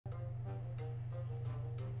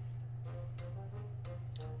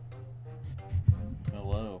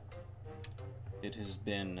it has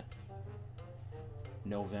been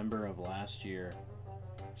November of last year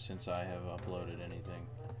since I have uploaded anything.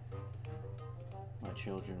 My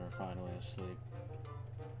children are finally asleep.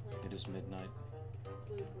 It is midnight.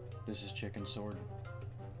 This is Chicken Sword.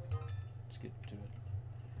 Let's get to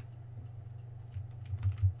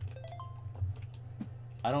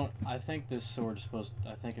it. I think this sword is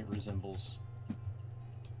I think it resembles...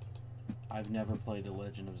 I've never played The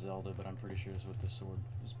Legend of Zelda, but I'm pretty sure it's what this sword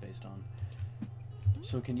is based on.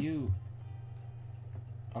 So can you...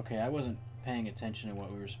 Okay, I wasn't paying attention to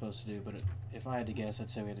what we were supposed to do, but if I had to guess, I'd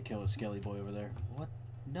say we had to kill a skelly boy over there. What?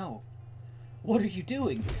 No. What are you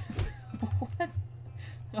doing? What?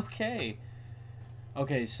 Okay.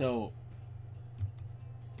 Okay, so...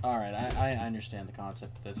 Alright, I understand the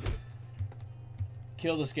concept of this.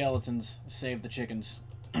 Kill the skeletons, save the chickens.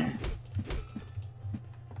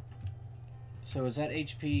 So is that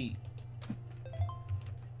HP...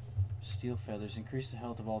 Steel feathers, increase the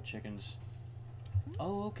health of all chickens.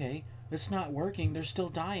 Oh, okay. It's not working. They're still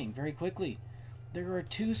dying very quickly. There are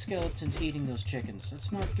 2 skeletons eating those chickens.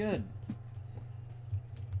 That's not good.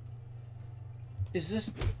 Is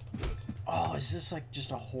this... Oh, is this like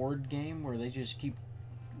just a horde game where they just keep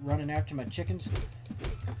running after my chickens?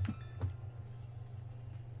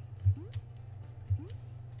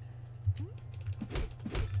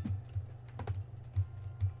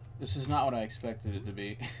 This is not what I expected it to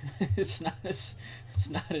be. It's not as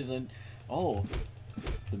oh,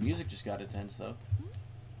 the music just got intense though.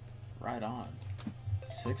 Right on.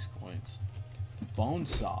 6 coins. Bone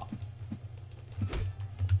saw.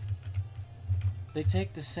 They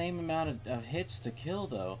take the same amount of hits to kill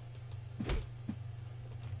though.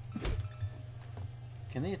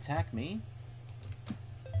 Can they attack me?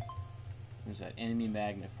 There's that enemy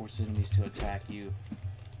magnet. Forces enemies to attack you.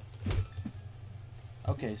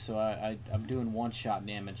 Okay, so I'm doing 1-shot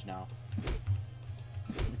damage now.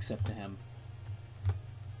 Except to him.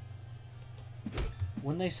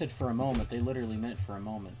 When they said for a moment, they literally meant for a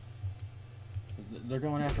moment. They're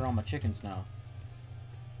going after all my chickens now.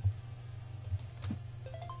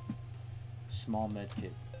 Small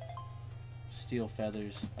medkit. Steel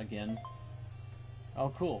feathers again. Oh,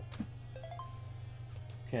 cool.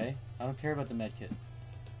 Okay, I don't care about the medkit.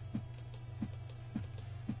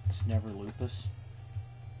 It's never lupus.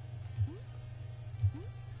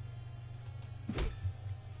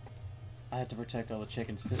 I have to protect all the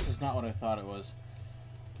chickens. This is not what I thought it was.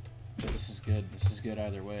 But this is good. This is good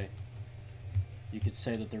either way. You could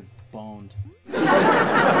say that they're boned.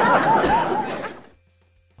 That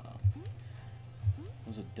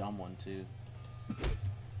was a dumb one, too.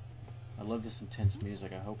 I love this intense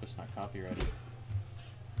music. I hope it's not copyrighted.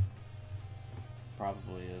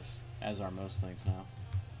 Probably is. As are most things now.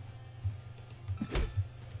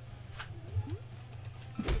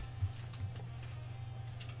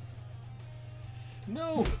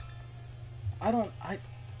 No! I don't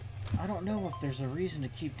know if there's a reason to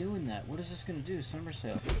keep doing that. What is this gonna do?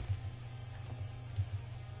 Somersault.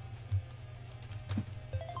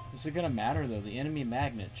 Is it gonna matter though? The enemy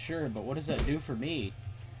magnet, sure, but what does that do for me?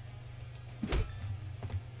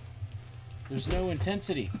 There's no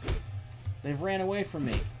intensity. They've ran away from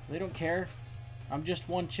me. They don't care. I'm just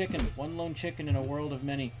one chicken. One lone chicken in a world of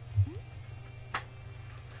many.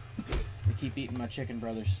 They keep eating my chicken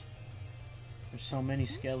brothers. There's so many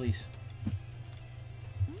skellies.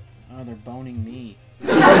 Oh, they're boning me.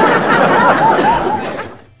 That's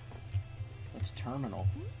terminal.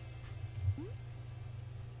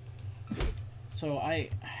 So I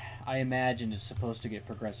imagine it's supposed to get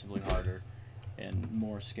progressively harder, and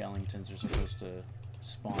more skeletons are supposed to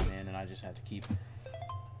spawn in, and I just have to keep...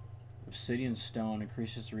 Obsidian stone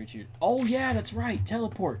increases the reach. Oh yeah, that's right.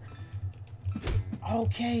 Teleport.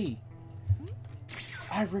 Okay.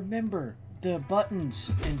 I remember the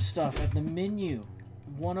buttons and stuff at the menu.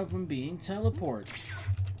 One of them being teleport.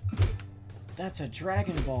 That's a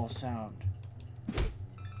Dragon Ball sound.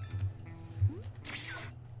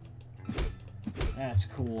 That's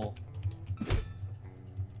cool.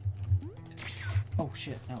 Oh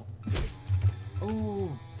shit, no.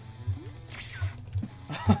 Ooh.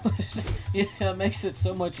 Yeah, that makes it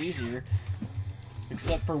so much easier.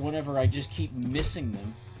 Except for whenever I just keep missing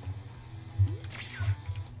them.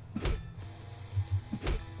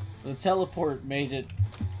 The teleport made it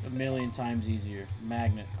a million times easier.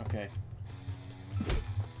 Magnet, okay.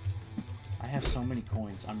 I have so many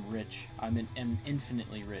coins. I'm rich. I'm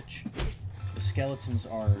infinitely rich. The skeletons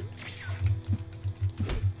are...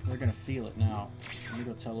 They're gonna feel it now. Let me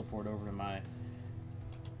go teleport over to my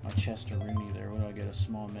chest of Rooney there. What do I get? A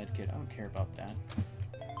small medkit. I don't care about that.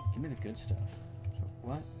 Give me the good stuff. So,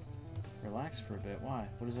 what? Relax for a bit. Why?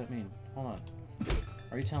 What does that mean? Hold on.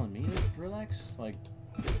 Are you telling me to relax? Like,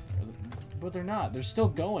 but they're not. They're still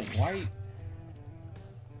going. Why are you...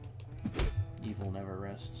 Evil never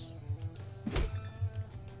rests.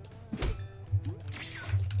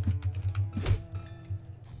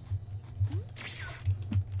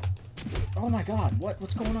 Oh my god,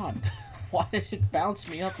 what's going on? Why did it bounce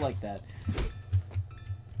me up like that?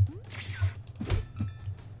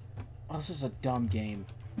 Oh, this is a dumb game.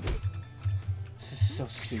 This is so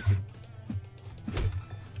stupid.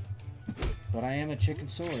 But I am a chicken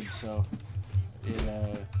sword, so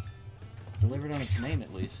it delivered on its name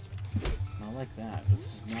at least. And I like that, but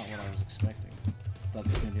this is not what I was expecting. I thought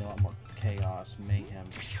there was going to be a lot more chaos, mayhem,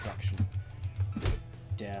 destruction,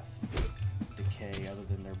 death, decay, other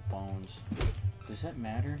than their bones. Does that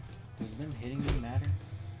matter? Does them hitting them matter?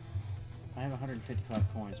 I have 155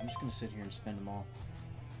 coins. I'm just going to sit here and spend them all.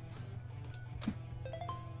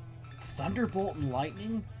 Thunderbolt and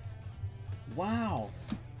lightning? Wow.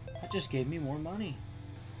 That just gave me more money.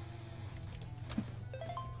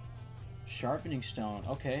 Sharpening stone.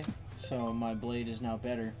 Okay. So my blade is now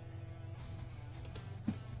better.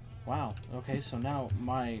 Wow. Okay, so now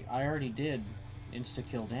I already did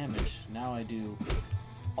insta-kill damage. Now I do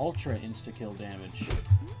ultra insta-kill damage.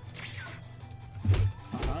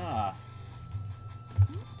 Aha.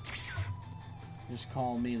 Just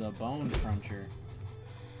call me the Bone Cruncher.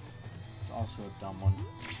 It's also a dumb one.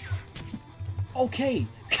 Okay!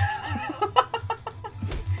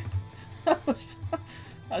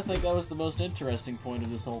 I think that was the most interesting point of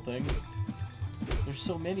this whole thing. There's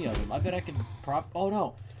so many of them. I bet I could oh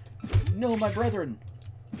no! No, my brethren!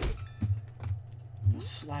 I'm gonna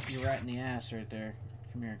slap you right in the ass right there.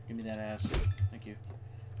 Come here, give me that ass. Thank you.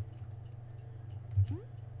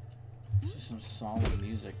 This is some solemn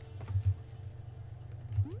music.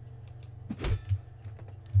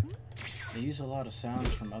 They use a lot of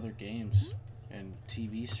sounds from other games and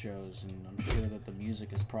TV shows, and I'm sure that the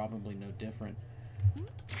music is probably no different.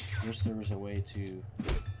 Wish there was a way to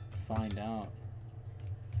find out,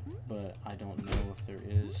 but I don't know if there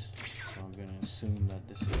is, so I'm gonna assume that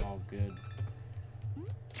this is all good.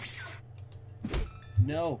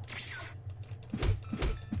 No!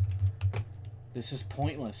 This is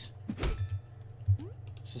pointless.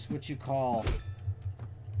 This is what you call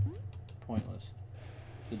pointless.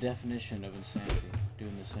 The definition of insanity.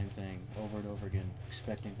 Doing the same thing over and over again,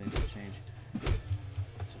 expecting things to change.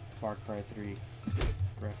 It's a Far Cry 3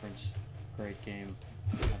 reference. Great game.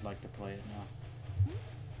 I'd like to play it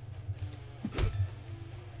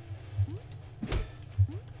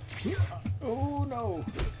now. Oh no!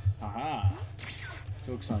 Aha!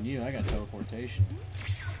 Joke's on you, I got teleportation.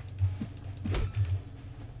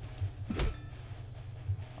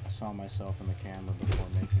 I saw myself in the camera before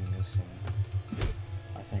making this, and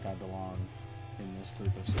I think I belong in this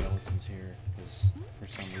group of skeletons here, because for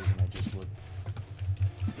some reason I just look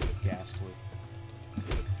ghastly.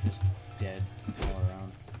 Just dead all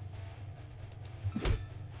around.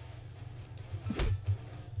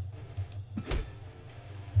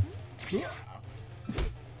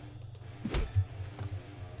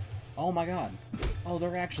 Oh my god. Oh,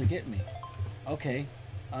 they're actually getting me. Okay.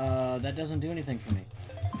 That doesn't do anything for me.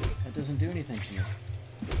 That doesn't do anything for me.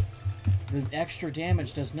 The extra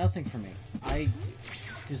damage does nothing for me.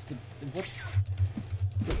 Because what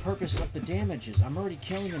the purpose of the damage is? I'm already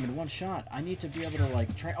killing them in one shot. I need to be able to,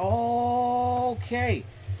 like, try... Oh, okay.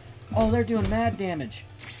 Oh, they're doing mad damage.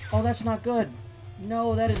 Oh, that's not good.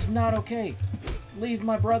 No, that is not okay. Leave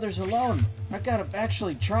my brothers alone. I gotta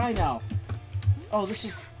actually try now. Oh,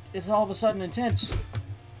 it's all of a sudden intense.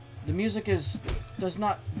 The music does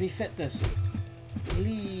not befit this.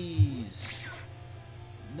 Please.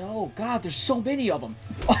 No, God, there's so many of them.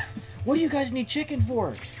 What do you guys need chicken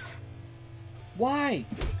for? Why?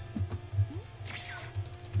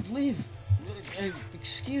 Leave.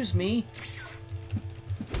 Excuse me.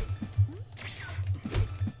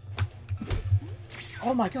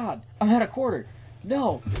 Oh my god, I'm at a quarter.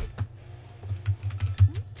 No.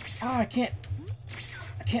 Oh, I can't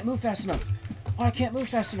move fast enough. Oh, I can't move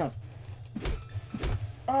fast enough.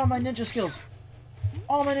 Oh, my ninja skills.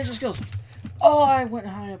 Oh, my ninja skills. Oh, I went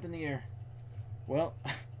high up in the air. Well,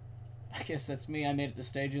 I guess that's me. I made it to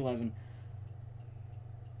stage 11.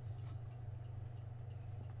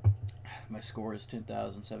 My score is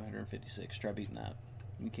 10,756. Try beating that.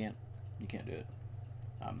 You can't do it.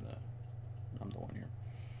 I'm the one here.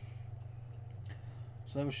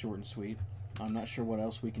 So that was short and sweet. I'm not sure what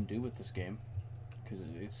else we can do with this game, because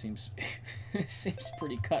it seems it seems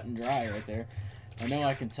pretty cut and dry right there. I know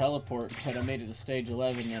I can teleport, but I made it to stage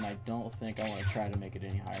 11, and I don't think I want to try to make it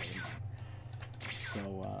any higher than that. So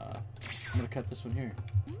I'm gonna cut this one here.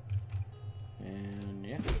 And